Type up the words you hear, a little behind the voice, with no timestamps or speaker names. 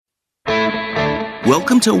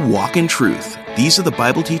Welcome to Walk in Truth. These are the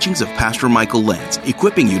Bible teachings of Pastor Michael Lentz,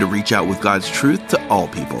 equipping you to reach out with God's truth to all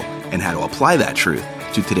people and how to apply that truth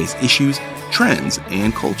to today's issues, trends,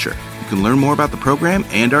 and culture. You can learn more about the program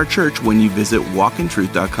and our church when you visit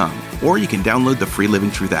walkintruth.com, or you can download the free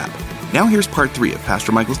Living Truth app. Now here's part 3 of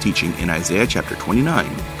Pastor Michael's teaching in Isaiah chapter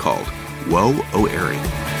 29, called Woe, O Area.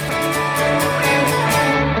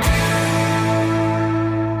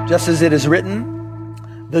 Just as it is written,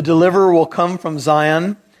 the deliverer will come from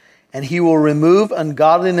Zion, and he will remove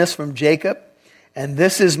ungodliness from Jacob. And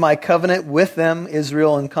this is my covenant with them,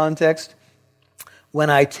 Israel in context, when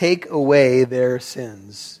I take away their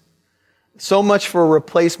sins. So much for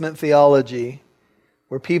replacement theology,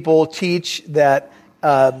 where people teach that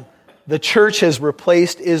the church has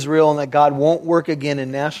replaced Israel and that God won't work again in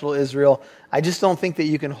national Israel. I just don't think that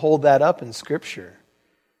you can hold that up in Scripture.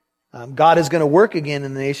 God is going to work again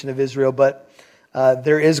in the nation of Israel, but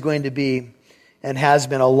there is going to be and has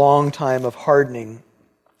been a long time of hardening.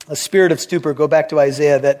 A spirit of stupor, go back to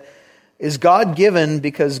Isaiah, that is God given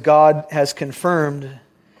because God has confirmed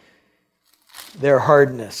their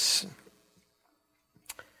hardness.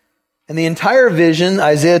 And the entire vision,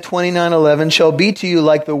 Isaiah 29:11, shall be to you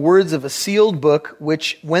like the words of a sealed book,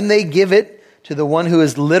 which when they give it to the one who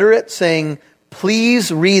is literate, saying,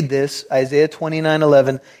 please read this, Isaiah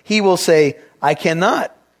 29:11, he will say, I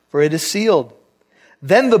cannot, for it is sealed.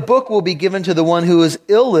 Then the book will be given to the one who is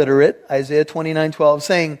illiterate, Isaiah 29:12,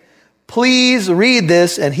 saying, please read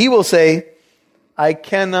this, and he will say, I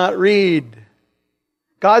cannot read.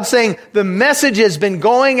 God's saying the message has been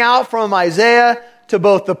going out from Isaiah to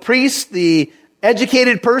both the priest, the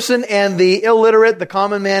educated person, and the illiterate, the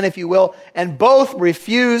common man, if you will, and both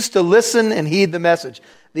refuse to listen and heed the message.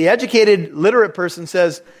 The educated, literate person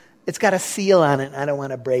says, it's got a seal on it, and I don't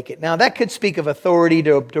want to break it. Now, that could speak of authority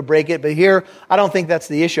to break it, but here, I don't think that's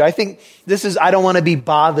the issue. I think this is, I don't want to be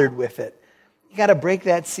bothered with it. You got to break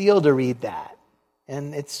that seal to read that,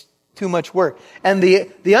 and it's too much work. And the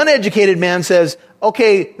uneducated man says,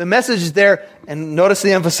 okay, the message is there, and notice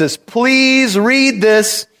the emphasis, please read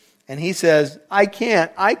this. And he says, I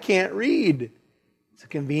can't read. It's a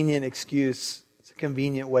convenient excuse. It's a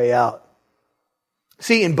convenient way out.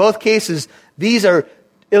 See, in both cases, these are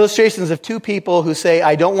illustrations of two people who say,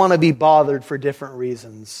 I don't want to be bothered for different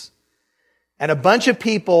reasons. And a bunch of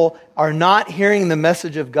people are not hearing the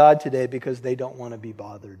message of God today because they don't want to be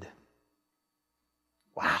bothered.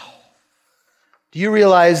 Wow. Do you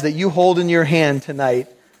realize that you hold in your hand tonight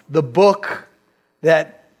the book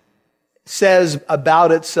that says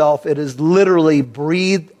about itself, it is literally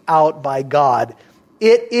breathed out by God.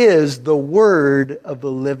 It is the Word of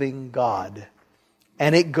the living God.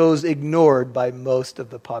 And it goes ignored by most of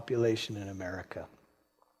the population in America.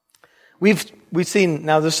 We've seen,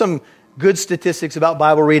 now there's some good statistics about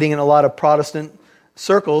Bible reading in a lot of Protestant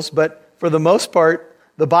circles, but for the most part,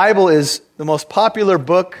 the Bible is the most popular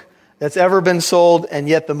book that's ever been sold, and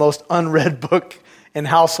yet the most unread book in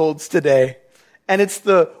households today. And it's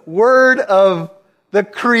the word of the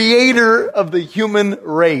creator of the human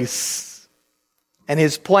race and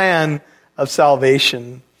his plan of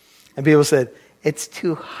salvation. And people said, it's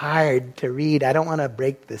too hard to read. I don't want to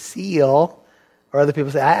break the seal. Or other people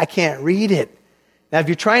say, I can't read it. Now, if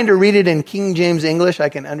you're trying to read it in King James English, I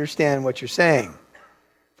can understand what you're saying.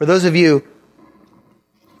 For those of you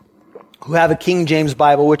who have a King James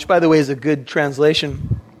Bible, which, by the way, is a good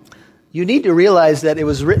translation, you need to realize that it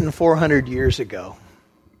was written 400 years ago.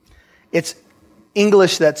 It's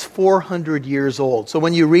English that's 400 years old. So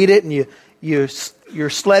when you read it and your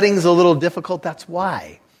sledding's a little difficult, that's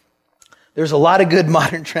why. There's a lot of good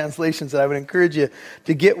modern translations that I would encourage you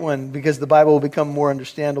to get one because the Bible will become more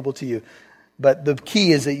understandable to you. But the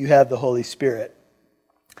key is that you have the Holy Spirit.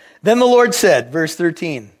 Then the Lord said, verse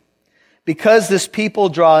 13, because this people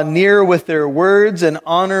draw near with their words and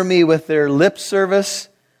honor me with their lip service,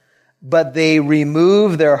 but they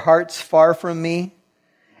remove their hearts far from me,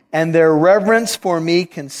 and their reverence for me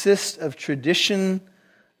consists of tradition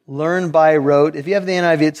learned by rote. If you have the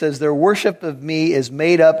NIV, it says, their worship of me is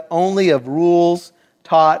made up only of rules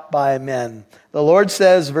taught by men. The Lord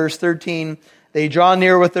says, verse 13, they draw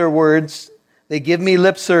near with their words, they give me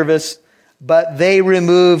lip service, but they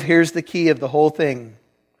remove, here's the key of the whole thing,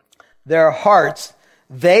 their hearts,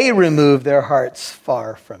 they remove their hearts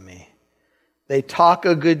far from me. They talk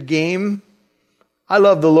a good game. I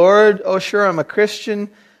love the Lord. Oh, sure, I'm a Christian.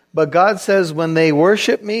 But God says when they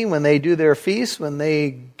worship me, when they do their feasts, when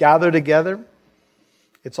they gather together,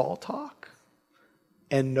 it's all talk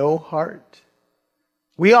and no heart.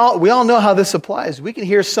 We all know how this applies. We can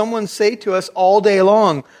hear someone say to us all day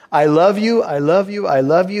long, I love you, I love you, I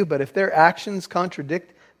love you. But if their actions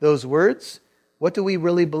contradict those words, what do we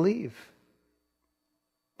really believe?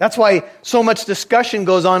 That's why so much discussion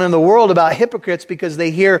goes on in the world about hypocrites, because they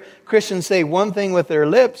hear Christians say one thing with their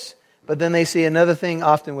lips, but then they say another thing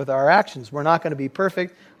often with our actions. We're not going to be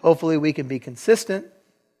perfect. Hopefully we can be consistent.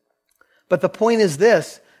 But the point is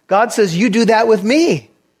this: God says, you do that with me.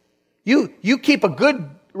 You keep a good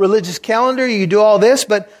religious calendar, you do all this,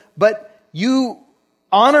 but you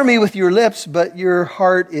honor me with your lips, but your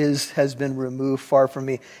heart has been removed far from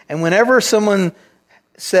me. And whenever someone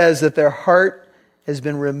says that their heart has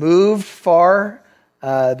been removed far,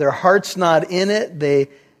 their heart's not in it,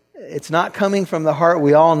 it's not coming from the heart,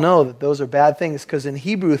 we all know that those are bad things, because in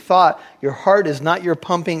Hebrew thought, your heart is not your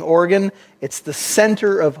pumping organ, it's the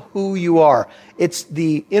center of who you are. It's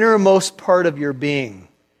the innermost part of your being.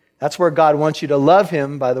 That's where God wants you to love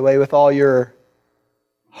Him, by the way, with all your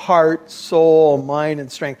heart, soul, mind, and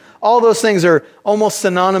strength. All those things are almost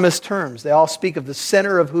synonymous terms. They all speak of the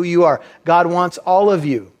center of who you are. God wants all of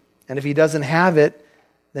you. And if He doesn't have it,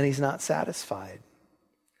 then He's not satisfied.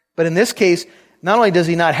 But in this case, not only does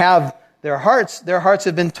He not have their hearts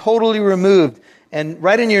have been totally removed. And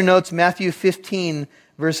write in your notes Matthew 15,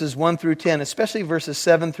 verses 1 through 10, especially verses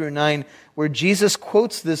 7 through 9, where Jesus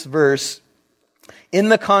quotes this verse in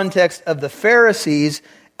the context of the Pharisees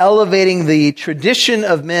elevating the tradition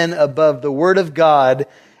of men above the Word of God.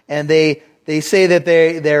 And they say that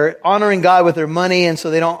they're honoring God with their money, and so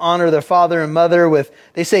they don't honor their father and mother with,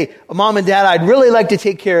 they say, Mom and Dad, I'd really like to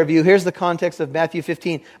take care of you. Here's the context of Matthew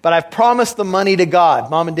 15. But I've promised the money to God.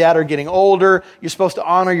 Mom and Dad are getting older. You're supposed to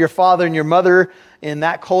honor your father and your mother in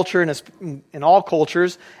that culture and in all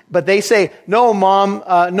cultures. But they say, no, Mom,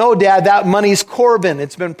 no, Dad, that money's Corban.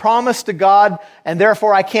 It's been promised to God, and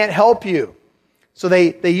therefore I can't help you. So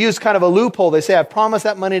they use kind of a loophole. They say, I've promised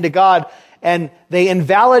that money to God, and they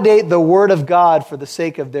invalidate the Word of God for the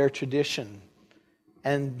sake of their tradition.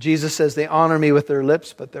 And Jesus says, they honor me with their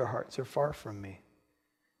lips, but their hearts are far from me.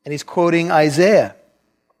 And He's quoting Isaiah.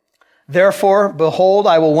 Therefore, behold,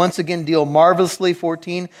 I will once again deal marvelously,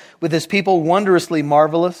 14, with His people wondrously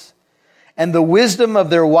marvelous. And the wisdom of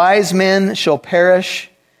their wise men shall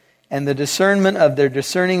perish, and the discernment of their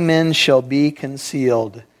discerning men shall be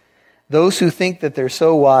concealed. Those who think that they're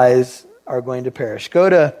so wise are going to perish. Go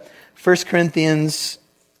to 1 Corinthians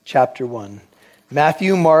chapter 1.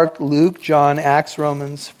 Matthew, Mark, Luke, John, Acts,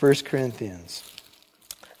 Romans, 1 Corinthians.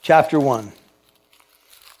 Chapter 1.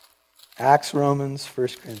 Acts, Romans, 1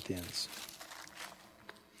 Corinthians.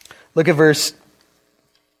 Look at verse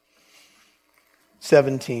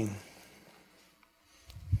 17.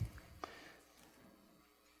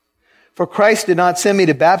 For Christ did not send me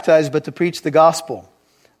to baptize, but to preach the gospel.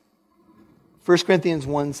 1 Corinthians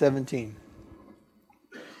 1:17.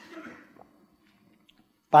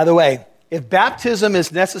 By the way, if baptism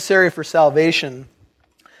is necessary for salvation,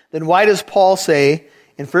 then why does Paul say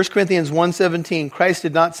in 1 Corinthians 1:17, Christ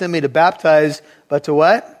did not send me to baptize, but to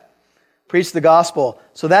what? Preach the gospel.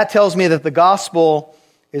 So that tells me that the gospel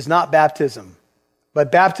is not baptism,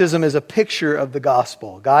 but baptism is a picture of the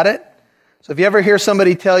gospel. Got it? So if you ever hear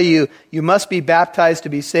somebody tell you, you must be baptized to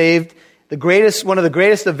be saved, one of the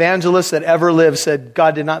greatest evangelists that ever lived said,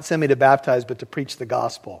 God did not send me to baptize, but to preach the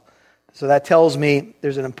gospel. So that tells me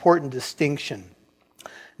there's an important distinction.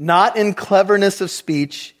 Not in cleverness of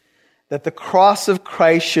speech, that the cross of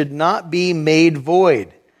Christ should not be made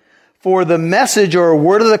void. For the message or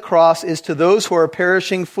word of the cross is to those who are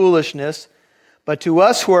perishing foolishness, but to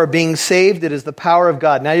us who are being saved, it is the power of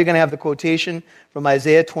God. Now you're going to have the quotation from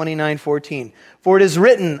Isaiah 29:14. For it is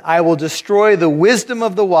written, I will destroy the wisdom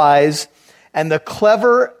of the wise, and the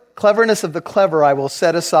cleverness of the clever I will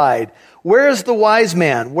set aside. Where is the wise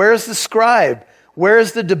man? Where is the scribe? Where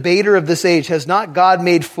is the debater of this age? Has not God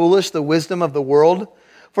made foolish the wisdom of the world?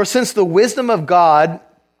 For since the wisdom of God,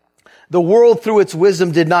 the world through its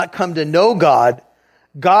wisdom did not come to know God,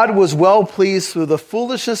 God was well pleased through the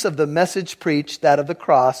foolishness of the message preached, that of the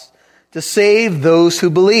cross, to save those who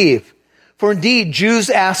believe. For indeed, Jews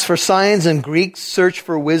ask for signs and Greeks search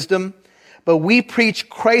for wisdom, but we preach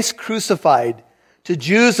Christ crucified, to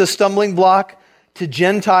Jews a stumbling block, to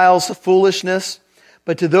Gentiles foolishness,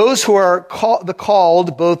 but to those who are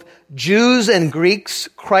called, both Jews and Greeks,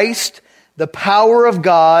 Christ, the power of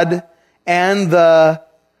God and the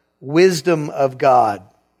wisdom of God.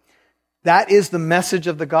 That is the message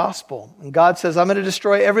of the gospel. And God says, I'm going to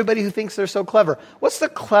destroy everybody who thinks they're so clever. What's the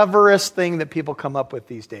cleverest thing that people come up with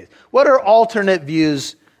these days? What are alternate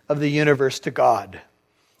views of the universe to God?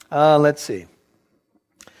 Let's see.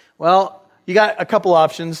 Well, you got a couple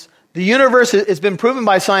options. The universe has been proven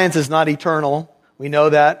by science is not eternal. We know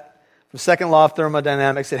that. From second law of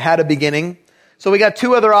thermodynamics, it had a beginning. So we got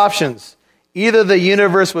two other options. Either the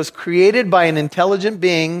universe was created by an intelligent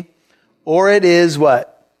being, or it is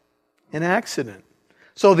what? An accident.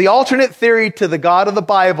 So the alternate theory to the God of the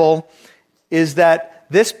Bible is that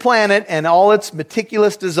this planet and all its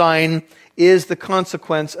meticulous design is the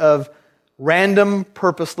consequence of random,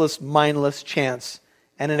 purposeless, mindless chance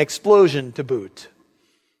and an explosion to boot.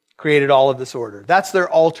 Created all of this order. That's their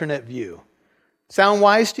alternate view. Sound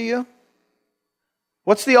wise to you?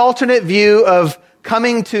 What's the alternate view of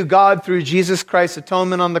coming to God through Jesus Christ's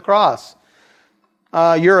atonement on the cross?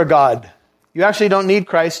 You're a God. You actually don't need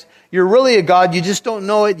Christ. You're really a God. You just don't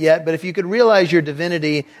know it yet. But if you could realize your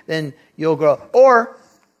divinity, then you'll grow. Or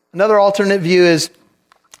another alternate view is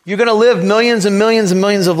you're going to live millions and millions and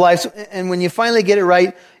millions of lives. And when you finally get it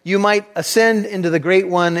right, you might ascend into the Great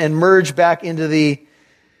One and merge back into the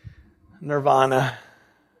nirvana,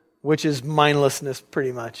 which is mindlessness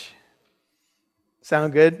pretty much.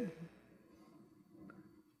 Sound good?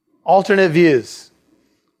 Alternate views.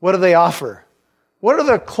 What do they offer? What are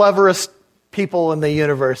the cleverest people in the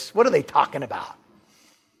universe? What are they talking about?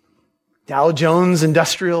 Dow Jones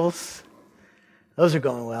Industrials? Those are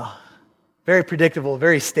going well. Very predictable,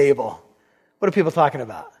 very stable. What are people talking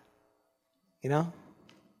about? You know?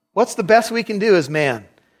 What's the best we can do as man?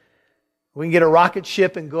 We can get a rocket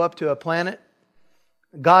ship and go up to a planet.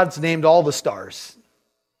 God's named all the stars.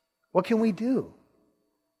 What can we do?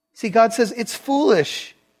 See, God says it's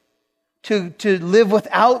foolish to live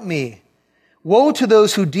without me. Woe to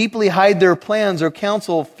those who deeply hide their plans or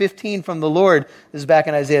counsel 15 from the Lord. This is back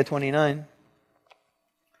in Isaiah 29.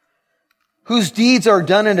 Whose deeds are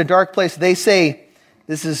done in a dark place. They say,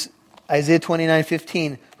 this is Isaiah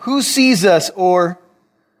 29:15. Who sees us or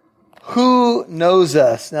who knows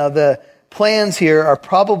us? Now the plans here are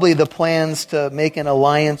probably the plans to make an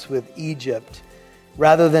alliance with Egypt.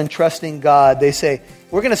 Rather than trusting God, they say,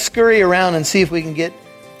 we're going to scurry around and see if we can get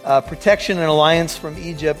protection and alliance from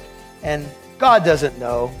Egypt. And God doesn't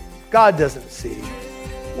know. God doesn't see.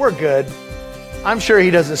 We're good. I'm sure He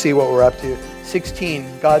doesn't see what we're up to.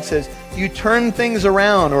 16, God says, you turn things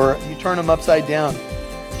around or you turn them upside down.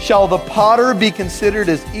 Shall the potter be considered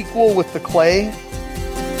as equal with the clay?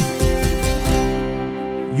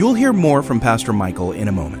 You'll hear more from Pastor Michael in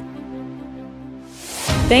a moment.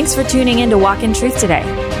 Thanks for tuning in to Walk in Truth today.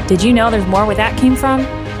 Did you know there's more where that came from?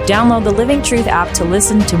 Download the Living Truth app to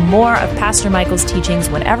listen to more of Pastor Michael's teachings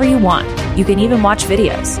whenever you want. You can even watch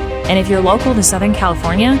videos. And if you're local to Southern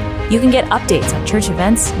California, you can get updates on church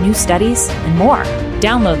events, new studies, and more.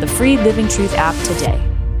 Download the free Living Truth app today.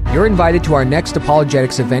 You're invited to our next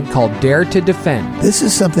apologetics event called Dare to Defend. This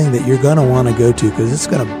is something that you're going to want to go to because it's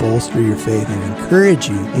going to bolster your faith and encourage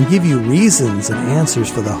you and give you reasons and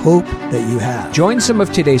answers for the hope that you have. Join some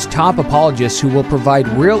of today's top apologists who will provide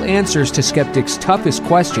real answers to skeptics' toughest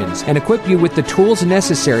questions and equip you with the tools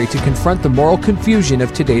necessary to confront the moral confusion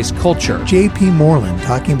of today's culture. J.P. Moreland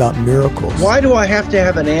talking about miracles. Why do I have to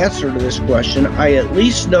have an answer to this question? I at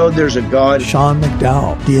least know there's a God. Sean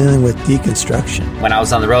McDowell dealing with deconstruction. When I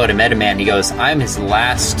was on the road, I met a man. He goes, I'm his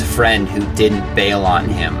last friend who didn't bail on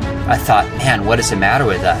him. I thought, man, what is the matter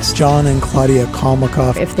with us? John and Claudia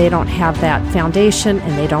Kalmakoff. If they don't have that foundation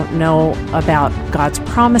and they don't know about God's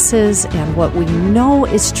promises and what we know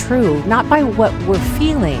is true, not by what we're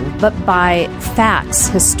feeling, but by facts,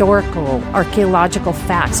 historical, archaeological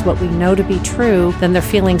facts, what we know to be true, then their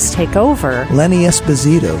feelings take over. Lenny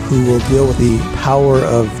Esposito, who will deal with the power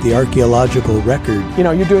of the archaeological record. You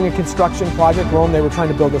know, you're doing a construction project. Rome, they were trying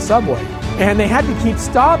to build a subway. And they had to keep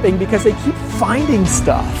stopping because they keep finding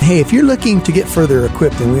stuff. Hey, if you're looking to get further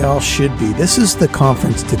equipped, and we all should be, this is the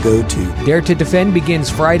conference to go to. Dare to Defend begins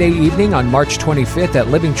Friday evening on March 25th at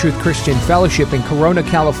Living Truth Christian Fellowship in Corona,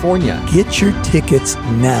 California. Get your tickets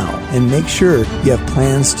now and make sure you have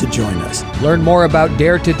plans to join us. Learn more about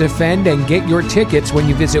Dare to Defend and get your tickets when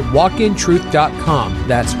you visit walkintruth.com.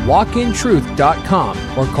 That's walkintruth.com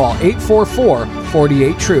or call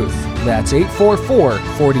 844-48-TRUTH. That's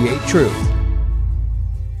 844-48-TRUTH.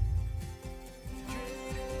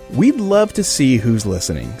 We'd love to see who's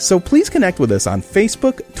listening, so please connect with us on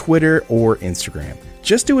Facebook, Twitter, or Instagram.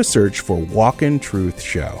 Just do a search for Walk in Truth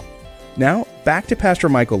Show. Now, back to Pastor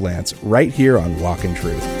Michael Lance right here on Walk in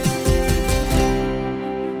Truth.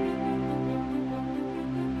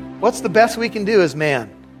 What's the best we can do as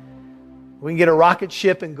man? We can get a rocket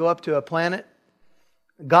ship and go up to a planet.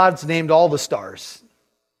 God's named all the stars.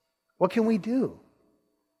 What can we do?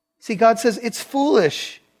 See, God says it's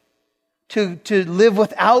foolish to live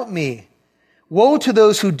without me. Woe to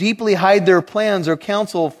those who deeply hide their plans or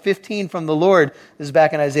counsel 15 from the Lord. This is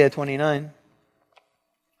back in Isaiah 29.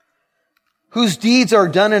 Whose deeds are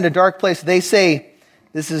done in a dark place. They say,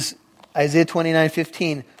 this is Isaiah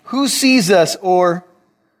 29:15. Who sees us or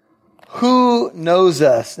who knows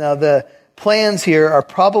us? Now, the plans here are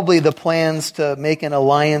probably the plans to make an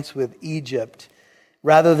alliance with Egypt.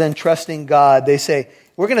 Rather than trusting God, they say,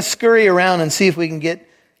 we're going to scurry around and see if we can get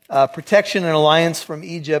protection and alliance from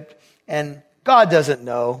Egypt. And God doesn't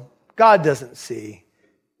know. God doesn't see.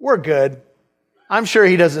 We're good. I'm sure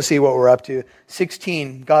he doesn't see what we're up to.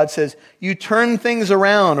 16, God says, you turn things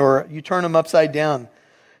around or you turn them upside down.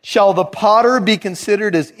 Shall the potter be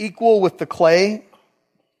considered as equal with the clay?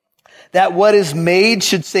 That what is made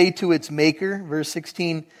should say to its maker, verse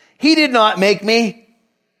 16, he did not make me.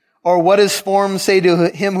 Or what is formed say to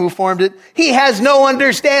him who formed it, he has no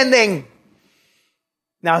understanding.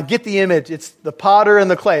 Now get the image. It's the potter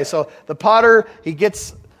and the clay. So the potter, he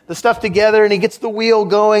gets the stuff together and he gets the wheel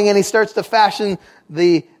going and he starts to fashion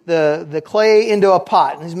the clay into a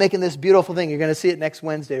pot. And he's making this beautiful thing. You're going to see it next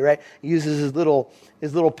Wednesday, right? He uses his little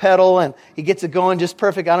pedal and he gets it going just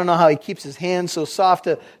perfect. I don't know how he keeps his hands so soft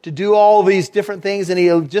to do all these different things. And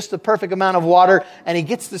he just the perfect amount of water. And he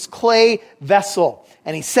gets this clay vessel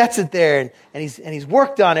and he sets it there and he's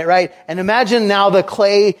worked on it, right? And imagine now the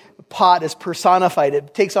clay pot is personified.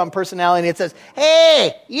 It takes on personality and it says,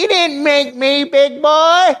 hey, you didn't make me, big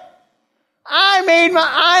boy.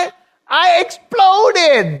 I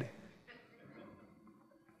exploded.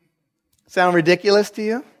 Sound ridiculous to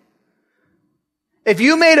you? If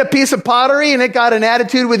you made a piece of pottery and it got an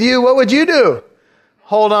attitude with you, what would you do?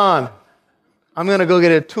 Hold on. I'm going to go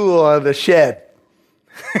get a tool out of the shed.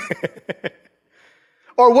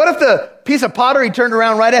 Or what if the piece of pottery turned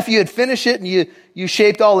around right after you had finished it and you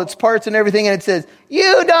shaped all its parts and everything and it says,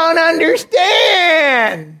 you don't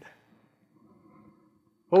understand.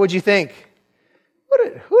 What would you think?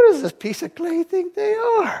 Who does this piece of clay think they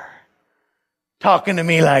are? Talking to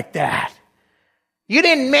me like that. You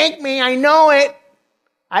didn't make me, I know it.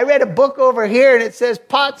 I read a book over here and it says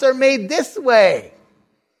pots are made this way.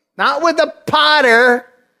 Not with a potter.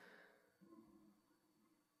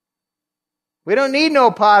 We don't need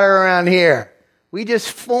no potter around here. We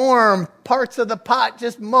just form parts of the pot,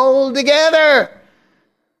 just mold together.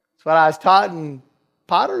 That's what I was taught in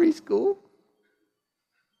pottery school.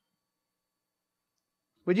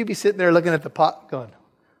 Would you be sitting there looking at the pot going,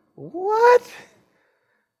 what?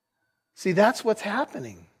 See, that's what's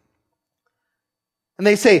happening. And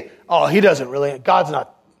they say, oh, he doesn't really, God's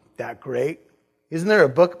not that great. Isn't there a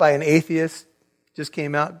book by an atheist just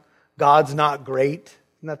came out? God's Not Great.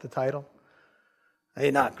 Isn't that the title?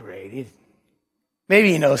 He's not great.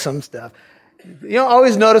 Maybe he knows some stuff. You know,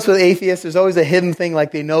 always notice with atheists, there's always a hidden thing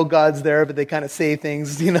like they know God's there, but they kind of say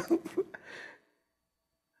things, you know.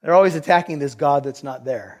 They're always attacking this God that's not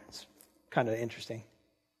there. It's kind of interesting.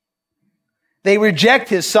 They reject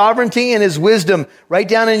his sovereignty and his wisdom. Write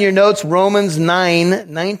down in your notes Romans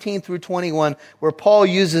 9:19 through 21, where Paul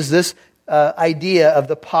uses this idea of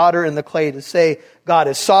the potter and the clay to say God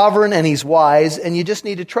is sovereign and he's wise and you just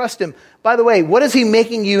need to trust him. By the way, what is he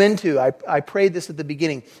making you into? I prayed this at the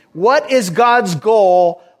beginning. What is God's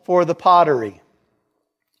goal for the pottery?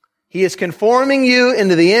 He is conforming you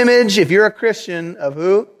into the image, if you're a Christian, of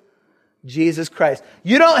who? Jesus Christ.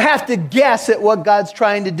 You don't have to guess at what God's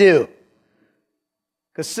trying to do.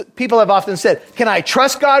 Because people have often said, can I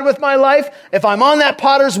trust God with my life? If I'm on that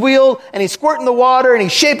potter's wheel and he's squirting the water and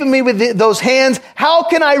he's shaping me with those hands, how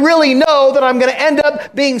can I really know that I'm going to end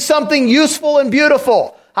up being something useful and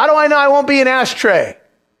beautiful? How do I know I won't be an ashtray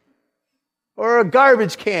or a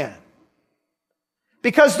garbage can?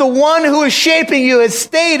 Because the one who is shaping you has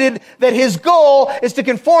stated that his goal is to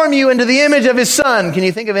conform you into the image of his Son. Can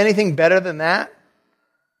you think of anything better than that?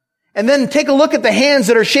 And then take a look at the hands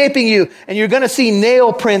that are shaping you, and you're going to see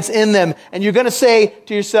nail prints in them. And you're going to say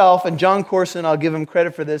to yourself, and John Corson, I'll give him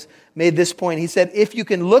credit for this, made this point. He said, if you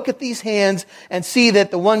can look at these hands and see that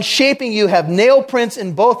the ones shaping you have nail prints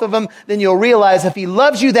in both of them, then you'll realize if he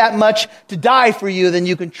loves you that much to die for you, then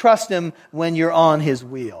you can trust him when you're on his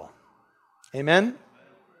wheel. Amen?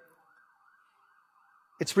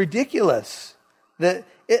 It's ridiculous. The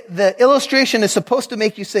illustration is supposed to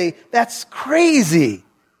make you say, that's crazy.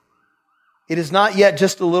 It is not yet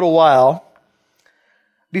just a little while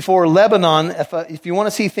before Lebanon. If you want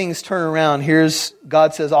to see things turn around, here's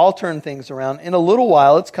God says, I'll turn things around. In a little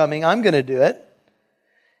while, it's coming. I'm going to do it.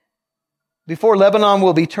 Before Lebanon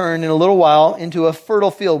will be turned in a little while into a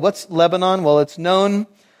fertile field. What's Lebanon? Well, it's known.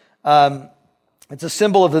 It's a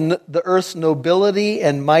symbol of the earth's nobility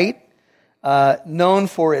and might, known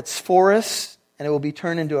for its forests, and it will be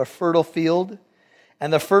turned into a fertile field.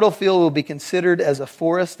 And the fertile field will be considered as a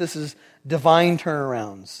forest. This is divine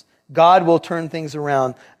turnarounds. God will turn things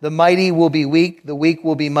around. The mighty will be weak. The weak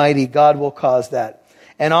will be mighty. God will cause that.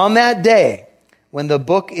 And on that day, when the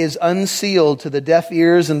book is unsealed to the deaf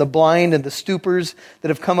ears and the blind and the stupors that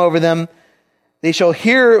have come over them. They shall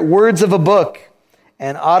hear words of a book,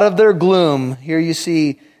 and out of their gloom," here you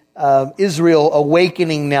see Israel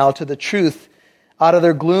awakening now to the truth. "Out of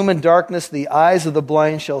their gloom and darkness, the eyes of the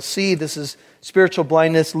blind shall see." This is spiritual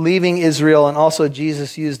blindness leaving Israel, and also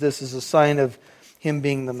Jesus used this as a sign of him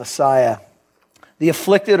being the Messiah. "The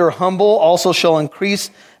afflicted or humble also shall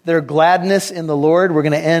increase their gladness in the Lord." We're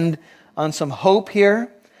going to end on some hope here.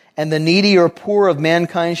 "And the needy or poor of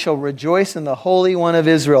mankind shall rejoice in the Holy One of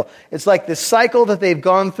Israel." It's like the cycle that they've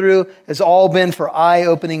gone through has all been for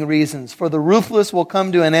eye-opening reasons. For the ruthless will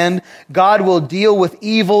come to an end. God will deal with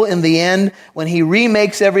evil in the end. When he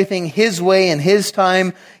remakes everything his way in his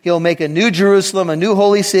time, he'll make a new Jerusalem, a new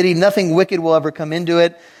holy city. Nothing wicked will ever come into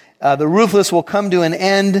it. The ruthless will come to an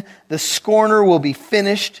end. The scorner will be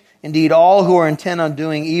finished. Indeed, all who are intent on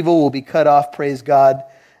doing evil will be cut off. Praise God.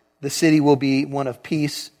 The city will be one of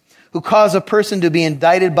peace. "Who cause a person to be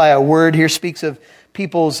indicted by a word," here speaks of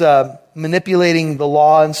people's manipulating the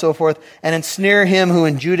law and so forth, "and ensnare him who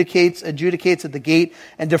adjudicates at the gate,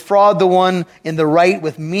 and defraud the one in the right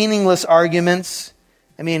with meaningless arguments."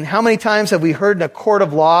 I mean, how many times have we heard in a court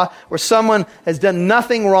of law where someone has done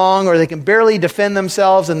nothing wrong or they can barely defend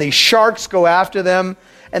themselves and these sharks go after them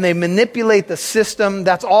and they manipulate the system?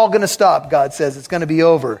 That's all going to stop, God says. It's going to be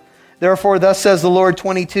over. "Therefore, thus says the Lord,"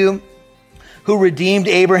 22, "who redeemed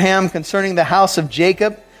Abraham concerning the house of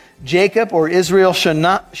Jacob. Jacob," or Israel,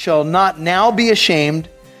 shall not now be ashamed,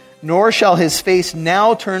 nor shall his face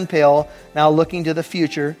now turn pale," now looking to the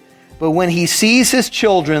future. "But when he sees his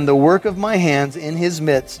children, the work of my hands in his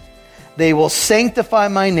midst, they will sanctify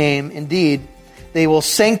my name. Indeed, they will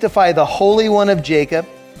sanctify the Holy One of Jacob,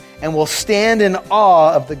 and will stand in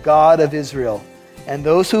awe of the God of Israel. And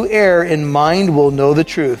those who err in mind will know the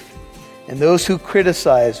truth, and those who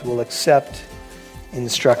criticize will accept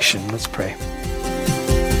instruction." Let's pray.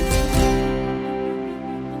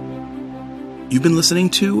 You've been listening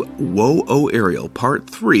to Woe, O Ariel, Part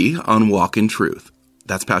 3 on Walk in Truth.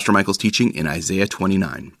 That's Pastor Michael's teaching in Isaiah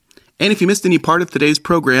 29. And if you missed any part of today's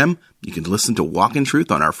program, you can listen to Walk in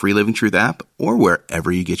Truth on our Free Living Truth app or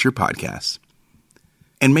wherever you get your podcasts.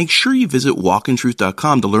 And make sure you visit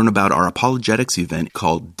walkintruth.com to learn about our apologetics event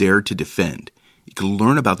called Dare to Defend. You can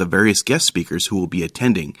learn about the various guest speakers who will be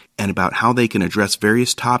attending and about how they can address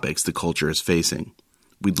various topics the culture is facing.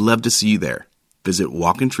 We'd love to see you there. Visit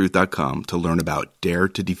walkintruth.com to learn about Dare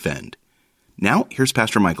to Defend. Now, here's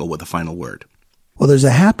Pastor Michael with a final word. Well, there's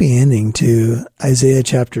a happy ending to Isaiah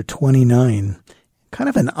chapter 29, kind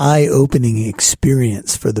of an eye-opening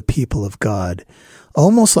experience for the people of God,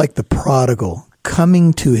 almost like the prodigal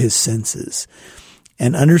coming to his senses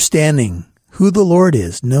and understanding who the Lord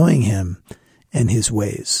is, knowing him and his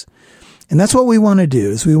ways. And that's what we want to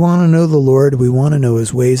do, is we want to know the Lord, we want to know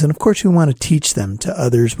his ways, and of course we want to teach them to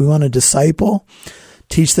others. We want to disciple,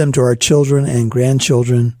 teach them to our children and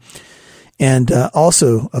grandchildren, and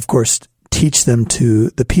also, of course, teach them to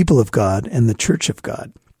the people of God and the church of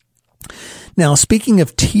God. Now, speaking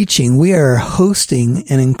of teaching, we are hosting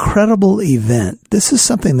an incredible event. This is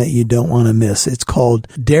something that you don't want to miss. It's called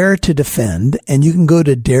Dare to Defend, and you can go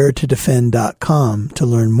to daretodefend.com to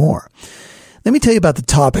learn more. Let me tell you about the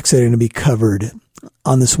topics that are going to be covered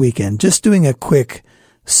on this weekend. Just doing a quick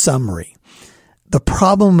summary. The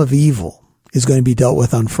problem of evil is going to be dealt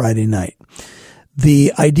with on Friday night.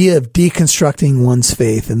 The idea of deconstructing one's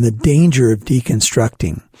faith and the danger of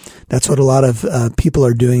deconstructing. That's what a lot of people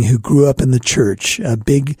are doing who grew up in the church.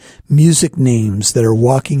 Big music names that are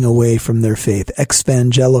walking away from their faith.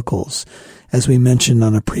 Evangelicals, as we mentioned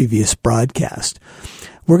on a previous broadcast.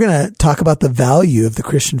 We're going to talk about the value of the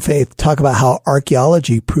Christian faith, talk about how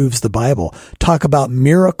archaeology proves the Bible, talk about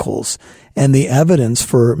miracles and the evidence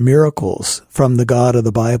for miracles from the God of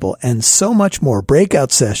the Bible, and so much more.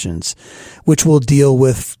 Breakout sessions, which will deal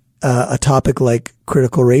with a topic like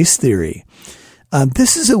critical race theory.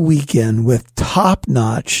 This is a weekend with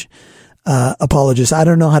top-notch apologists. I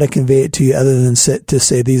don't know how to convey it to you other than to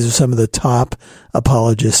say these are some of the top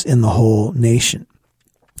apologists in the whole nation.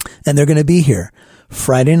 And they're going to be here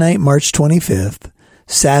Friday night, March 25th,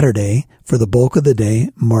 Saturday, for the bulk of the day,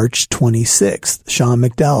 March 26th. Sean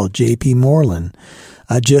McDowell, J.P. Moreland,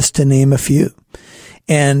 just to name a few.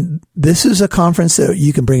 And this is a conference that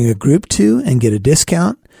you can bring a group to and get a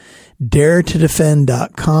discount.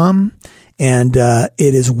 daretodefend.com. And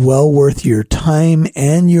it is well worth your time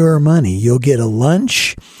and your money. You'll get a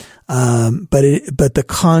lunch, but the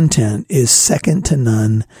content is second to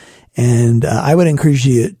none. And I would encourage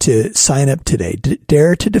you to sign up today.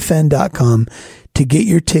 daretodefend.com. to get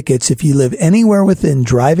your tickets if you live anywhere within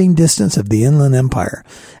driving distance of the Inland Empire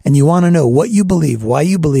and you want to know what you believe, why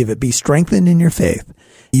you believe it, be strengthened in your faith.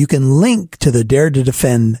 You can link to the Dare to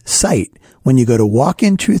Defend site when you go to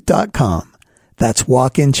walkintruth.com. That's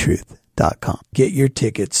walkintruth.com. Get your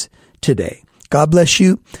tickets today. God bless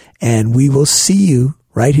you, and we will see you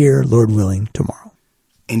right here, Lord willing, tomorrow.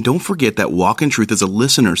 And don't forget that Walk in Truth is a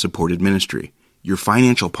listener-supported ministry. Your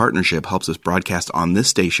financial partnership helps us broadcast on this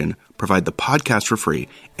station, provide the podcast for free,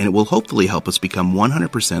 and it will hopefully help us become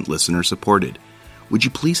 100% listener-supported. Would you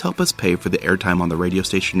please help us pay for the airtime on the radio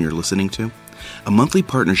station you're listening to? A monthly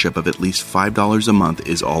partnership of at least $5 a month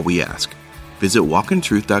is all we ask. Visit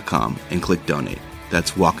walkintruth.com and click donate.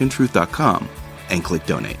 That's walkintruth.com and click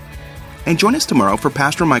donate. And join us tomorrow for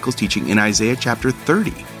Pastor Michael's teaching in Isaiah chapter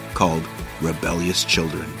 30 called Rebellious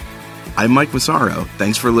Children. I'm Mike Massaro.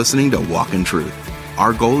 Thanks for listening to Walk in Truth.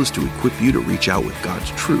 Our goal is to equip you to reach out with God's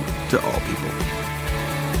truth to all people.